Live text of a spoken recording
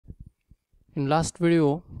In last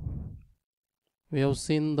video, we have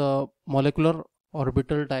seen the molecular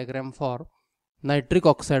orbital diagram for nitric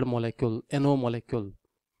oxide molecule, NO molecule.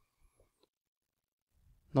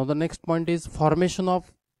 Now the next point is formation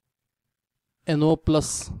of NO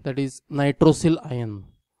plus, that is nitrosyl ion.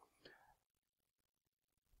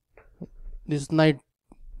 This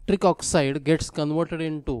nitric oxide gets converted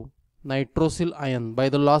into nitrosyl ion by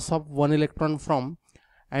the loss of one electron from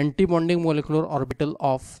anti-bonding molecular orbital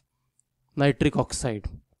of nitric oxide.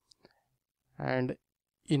 And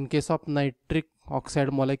in case of nitric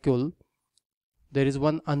oxide molecule, there is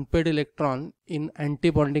one unpaired electron in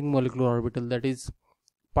anti-bonding molecular orbital, that is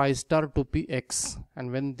pi star 2px,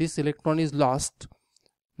 and when this electron is lost,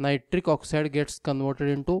 nitric oxide gets converted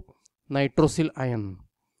into nitrosyl ion.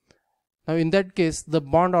 Now in that case, the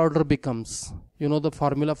bond order becomes, the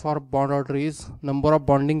formula for bond order is number of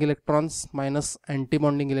bonding electrons minus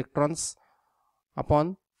anti-bonding electrons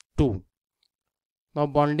upon 2. Now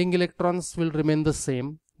bonding electrons will remain the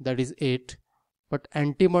same, that is 8, but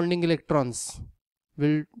anti-bonding electrons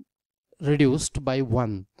will reduced by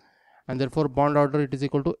 1, and therefore bond order it is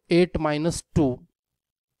equal to 8 minus 2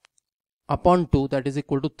 upon 2, that is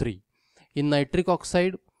equal to 3. In nitric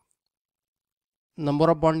oxide, number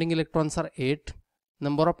of bonding electrons are 8,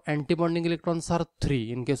 number of anti-bonding electrons are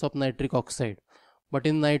 3 in case of nitric oxide, but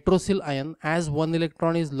in nitrosyl ion, as one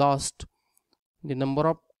electron is lost, the number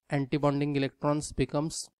of anti-bonding electrons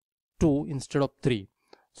becomes 2 instead of 3.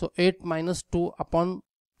 So 8 minus 2 upon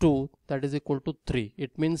 2, that is equal to 3.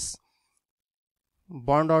 It means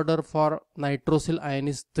bond order for nitrosyl ion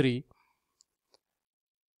is 3,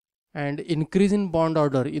 and increase in bond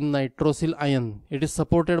order in nitrosyl ion, it is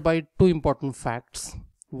supported by two important facts.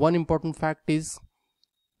 One important fact is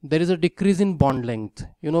there is a decrease in bond length.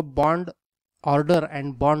 Bond order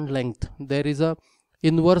and bond length, there is a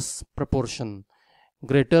inverse proportion.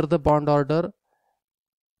 Greater the bond order,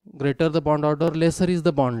 lesser is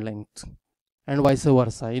the bond length, and vice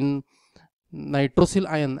versa. In nitrosyl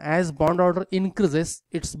ion, as bond order increases,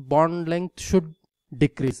 its bond length should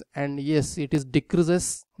decrease, and yes, it is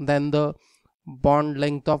decreases than the bond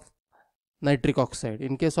length of nitric oxide.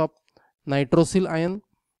 In case of nitrosyl ion,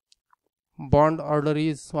 bond order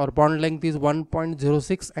is, or bond length is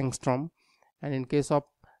 1.06 angstrom, and in case of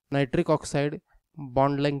nitric oxide,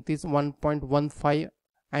 bond length is 1.15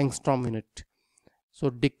 angstrom unit. So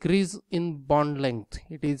decrease in bond length,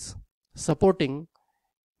 it is supporting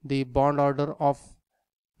the bond order of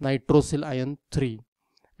nitrosyl ion 3,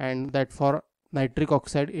 and that for nitric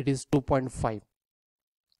oxide it is 2.5.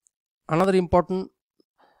 Another important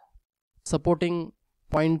supporting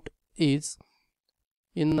point is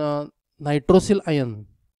in nitrosyl ion,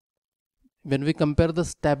 when we compare the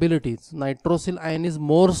stabilities, nitrosyl ion is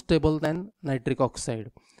more stable than nitric oxide,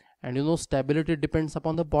 and stability depends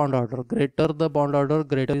upon the bond order. Greater the bond order,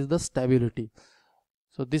 greater is the stability.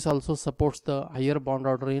 So this also supports the higher bond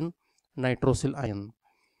order in nitrosyl ion.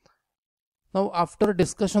 Now after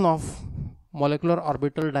discussion of molecular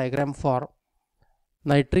orbital diagram for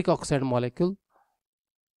nitric oxide molecule,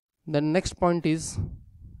 the next point is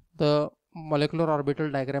the molecular orbital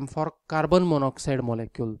diagram for carbon monoxide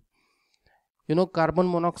molecule. Carbon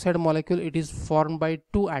monoxide molecule, it is formed by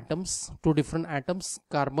two different atoms,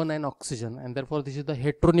 carbon and oxygen, and therefore this is the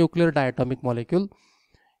heteronuclear diatomic molecule.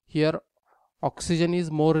 Here oxygen is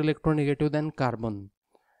more electronegative than carbon.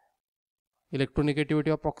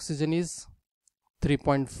 Electronegativity of oxygen is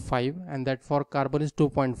 3.5, and that for carbon is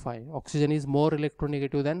 2.5. Oxygen is more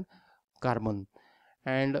electronegative than carbon,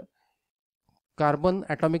 and carbon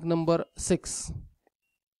atomic number 6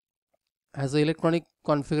 has an electronic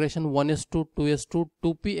configuration 1s2, 2s2,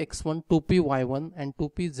 2px1, 2py1 and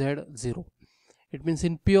 2pz0. It means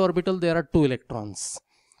in p orbital there are 2 electrons,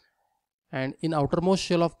 and in outermost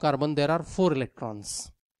shell of carbon there are 4 electrons.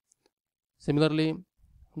 Similarly,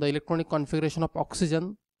 the electronic configuration of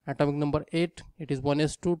oxygen, atomic number 8, it is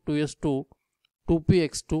 1s2, 2s2,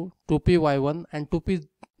 2px2, 2py1 and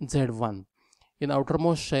 2pz1. In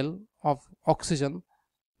outermost shell of oxygen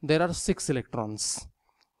there are 6 electrons.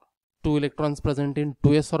 2 electrons present in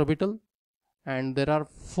 2s orbital, and there are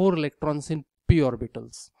 4 electrons in p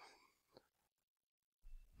orbitals.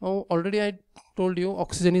 Now already I told you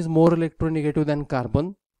oxygen is more electronegative than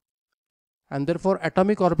carbon, and therefore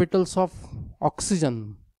atomic orbitals of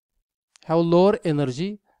oxygen have lower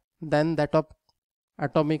energy than that of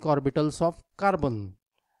atomic orbitals of carbon.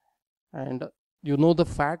 And the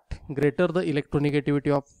fact, greater the electronegativity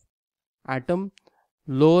of atom,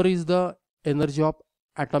 lower is the energy of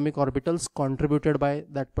atomic orbitals contributed by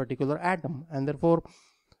that particular atom, and therefore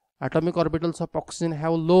atomic orbitals of oxygen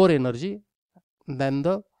have lower energy than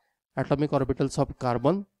the atomic orbitals of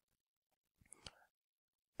carbon,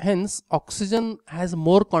 Hence, oxygen has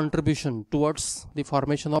more contribution towards the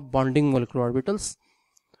formation of bonding molecular orbitals.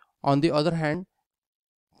 On the other hand,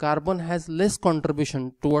 carbon has less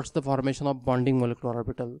contribution towards the formation of bonding molecular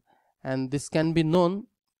orbital, and this can be known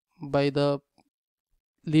by the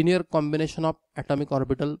linear combination of atomic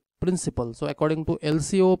orbital principle. So according to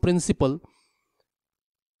LCO principle,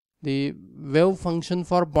 the wave function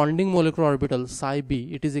for bonding molecular orbital psi b,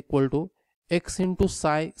 it is equal to x into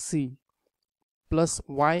psi c plus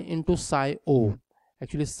y into psi o.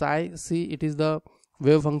 Actually psi c, it is the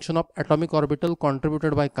wave function of atomic orbital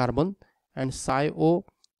contributed by carbon, and psi o,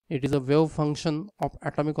 it is a wave function of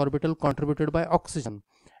atomic orbital contributed by oxygen.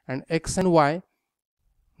 And x and y,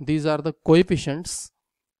 these are the coefficients,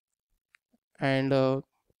 and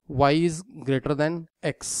y is greater than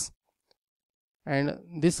x. And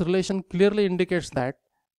this relation clearly indicates that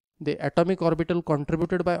the atomic orbital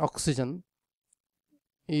contributed by oxygen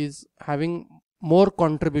is having more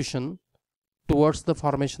contribution towards the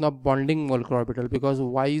formation of bonding molecular orbital because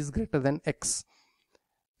y is greater than x.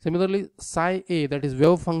 Similarly, psi a, that is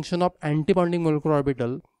wave function of antibonding molecular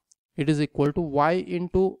orbital, it is equal to y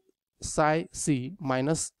into psi c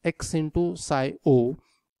minus x into psi o.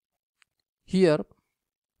 Here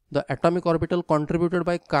the atomic orbital contributed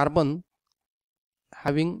by carbon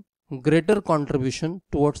having greater contribution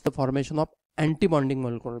towards the formation of antibonding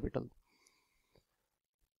molecular orbital.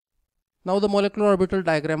 Now the molecular orbital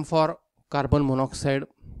diagram for carbon monoxide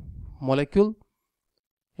molecule.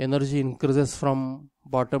 Energy increases from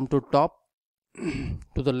bottom to top.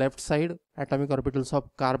 To the left side, atomic orbitals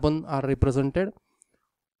of carbon are represented.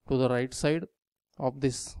 To the right side of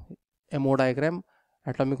this MO diagram,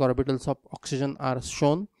 atomic orbitals of oxygen are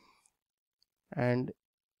shown, and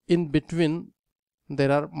in between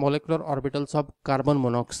there are molecular orbitals of carbon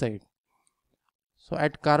monoxide. So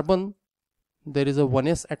at carbon there is a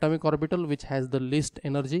 1s atomic orbital which has the least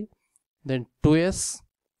energy, then 2s,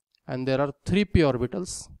 and there are 3p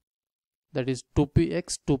orbitals, that is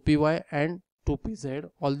 2px, 2py and 2pz.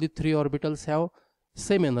 All the three orbitals have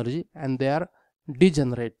same energy and they are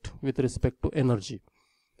degenerate with respect to energy.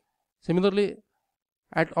 Similarly,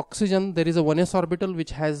 at oxygen there is a 1s orbital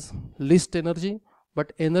which has least energy,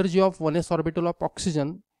 but energy of 1s orbital of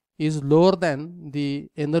oxygen is lower than the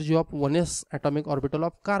energy of 1s atomic orbital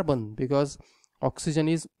of carbon because oxygen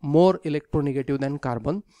is more electronegative than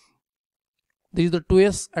carbon. This is the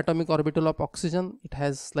 2s atomic orbital of oxygen. It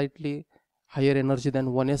has slightly higher energy than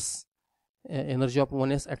 1s energy of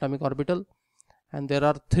 1s atomic orbital, and there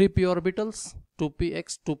are 3p orbitals,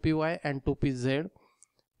 2px, 2py and 2pz.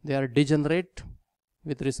 They are degenerate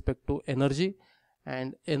with respect to energy,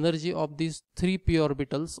 and energy of these 3p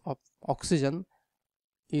orbitals of oxygen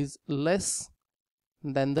is less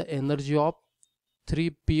than the energy of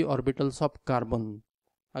 3p orbitals of carbon.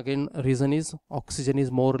 Again, reason is oxygen is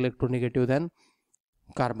more electronegative than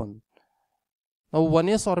carbon. Now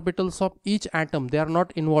 1s orbitals of each atom, they are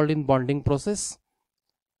not involved in bonding process,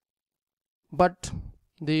 but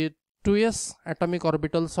the 2s atomic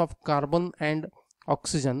orbitals of carbon and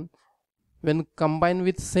oxygen, when combined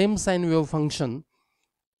with same sign wave function,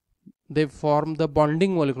 they form the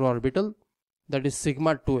bonding molecular orbital, that is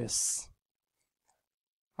sigma 2s.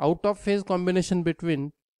 Out of phase combination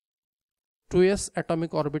between 2s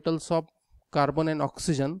atomic orbitals of carbon and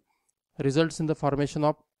oxygen results in the formation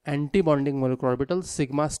of antibonding molecular orbital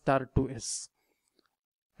sigma star 2s.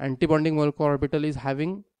 Antibonding molecular orbital is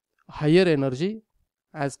having higher energy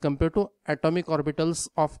as compared to atomic orbitals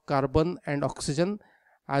of carbon and oxygen,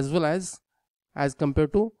 as well as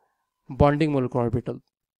compared to bonding molecular orbital.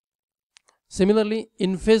 Similarly,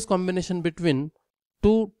 in phase combination between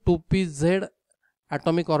two 2pz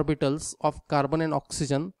atomic orbitals of carbon and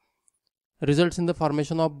oxygen results in the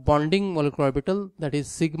formation of bonding molecular orbital, that is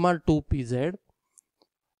sigma 2pz.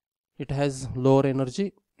 It has lower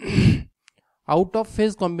energy. Out of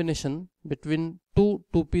phase combination between two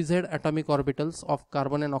 2pz atomic orbitals of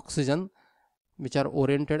carbon and oxygen, which are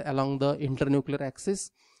oriented along the internuclear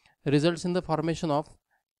axis, results in the formation of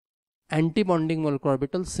antibonding molecular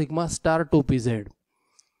orbital sigma star 2pz.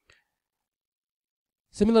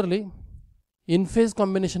 Similarly, in phase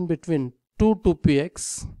combination between two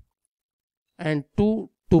 2px and two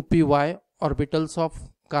 2py orbitals of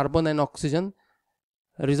carbon and oxygen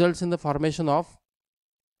results in the formation of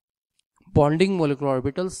bonding molecular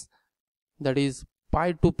orbitals, that is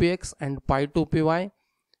pi 2px and pi 2py,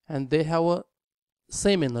 and they have a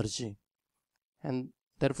same energy and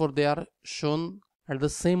therefore they are shown at the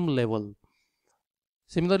same level.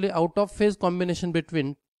 Similarly, out of phase combination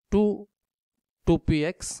between two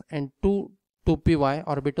 2px and two 2py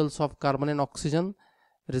orbitals of carbon and oxygen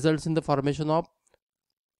results in the formation of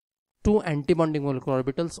two antibonding molecular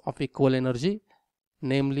orbitals of equal energy,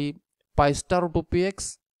 namely pi star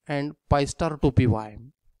 2px and pi star 2py.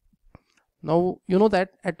 Now you know that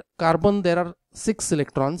at carbon there are 6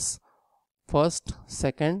 electrons, first,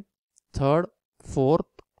 second, third, fourth,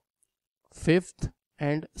 fifth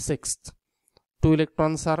and sixth. 2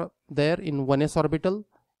 electrons are there in 1s orbital,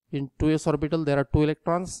 in 2s orbital there are 2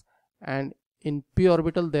 electrons, and in p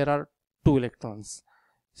orbital there are 2 electrons.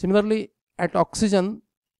 Similarly, at oxygen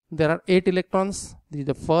there are 8 electrons. This is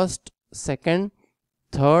the first, second,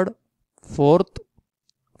 third, fourth,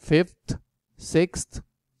 fifth, sixth,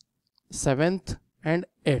 seventh and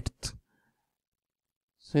eighth.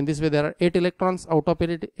 So in this way there are 8 electrons. Out of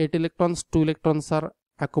 8 electrons, 2 electrons are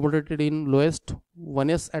accommodated in lowest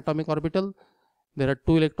 1s atomic orbital. There are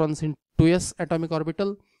 2 electrons in 2s atomic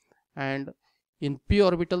orbital, and in p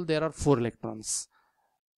orbital there are 4 electrons.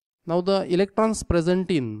 Now the electrons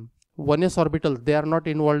present in 1s orbital, they are not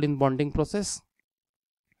involved in bonding process.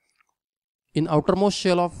 In outermost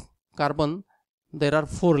shell of carbon there are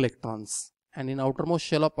 4 electrons, and in outermost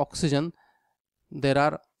shell of oxygen there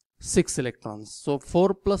are 6 electrons. So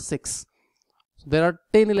 4 plus 6, so there are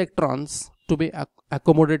 10 electrons to be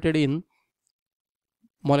accommodated in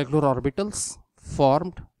molecular orbitals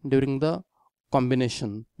formed during the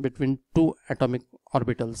combination between 2 atomic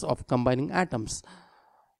orbitals of combining atoms.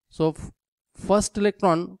 So first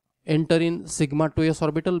electron enter in sigma 2s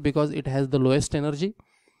orbital because it has the lowest energy.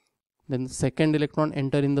 Then second electron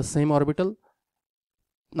enter in the same orbital.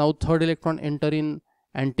 Now third electron enter in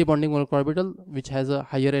antibonding molecular orbital which has a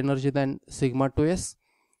higher energy than sigma 2s.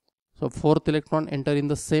 So fourth electron enter in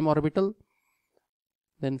the same orbital.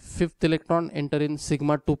 Then fifth electron enter in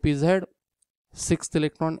sigma 2pz. Sixth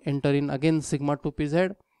electron enter in again sigma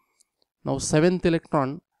 2pz. Now seventh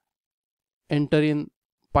electron enter in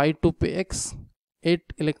pi 2px.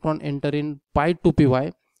 Eighth electron enter in pi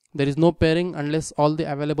 2py. There is no pairing unless all the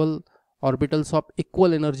available orbitals of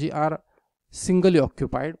equal energy are singly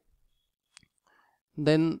occupied.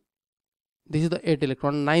 Then this is the 8th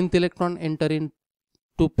electron. 9th electron enter in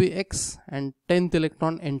 2px and 10th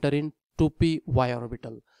electron enter in 2py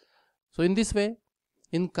orbital. So in this way,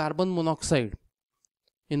 in carbon monoxide,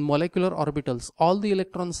 in molecular orbitals, all the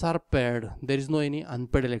electrons are paired. There is no any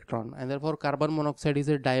unpaired electron, and therefore carbon monoxide is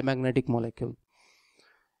a diamagnetic molecule.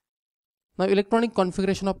 Now electronic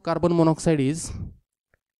configuration of carbon monoxide is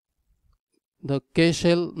the K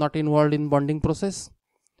shell not involved in bonding process.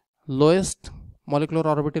 Lowest molecular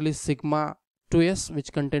orbital is sigma 2s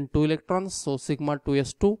which contain 2 electrons, so sigma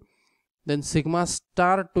 2s2. Then sigma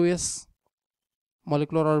star 2s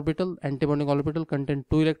molecular orbital, antibonding orbital, contain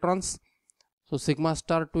 2 electrons, so sigma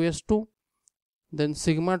star 2s2. Then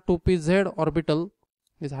sigma 2pz orbital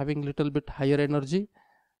is having little bit higher energy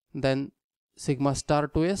than sigma star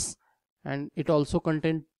 2s, and it also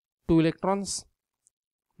contains 2 electrons.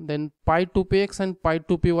 Then pi 2px and pi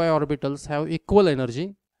 2py orbitals have equal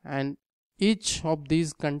energy, and each of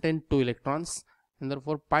these contain 2 electrons, and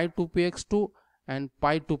therefore pi 2px2 and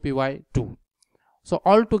pi 2py2. So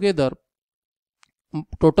altogether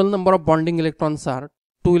total number of bonding electrons are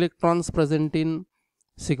 2 electrons present in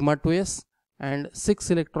sigma 2s and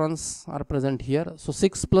 6 electrons are present here. So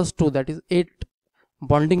 6 plus 2, that is 8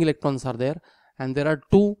 bonding electrons are there, and there are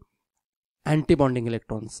 2 anti-bonding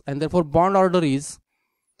electrons, and therefore bond order is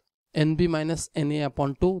Nb minus Na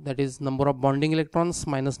upon 2, that is number of bonding electrons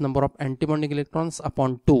minus number of anti-bonding electrons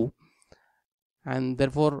upon 2, and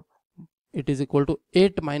therefore it is equal to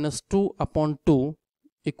 8 minus 2 upon 2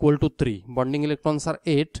 equal to 3. Bonding electrons are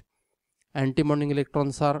 8, anti-bonding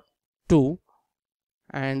electrons are 2,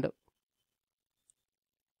 and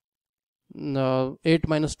 8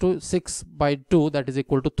 minus 2, 6 by 2, that is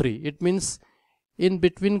equal to 3. It means in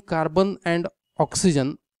between carbon and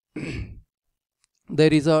oxygen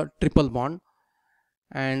there is a triple bond,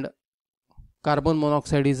 and carbon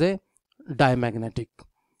monoxide is a diamagnetic.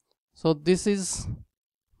 So this is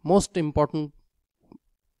most important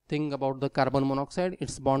thing about the carbon monoxide.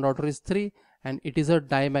 Its bond order is 3 and it is a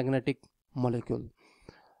diamagnetic molecule.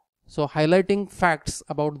 So highlighting facts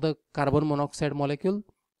about the carbon monoxide molecule,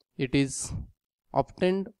 it is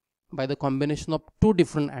obtained by the combination of 2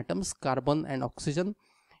 different atoms, carbon and oxygen.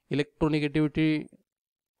 Electronegativity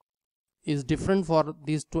is different for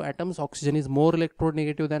these 2 atoms. Oxygen is more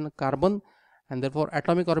electronegative than carbon, and therefore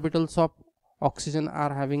atomic orbitals of oxygen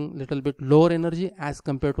are having little bit lower energy as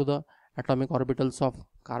compared to the atomic orbitals of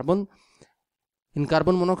carbon. In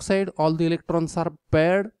carbon monoxide all the electrons are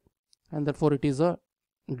paired, and therefore it is a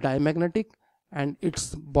diamagnetic, and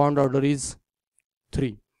its bond order is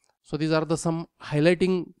 3. So these are the some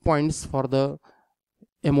highlighting points for the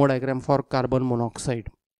MO diagram for carbon monoxide.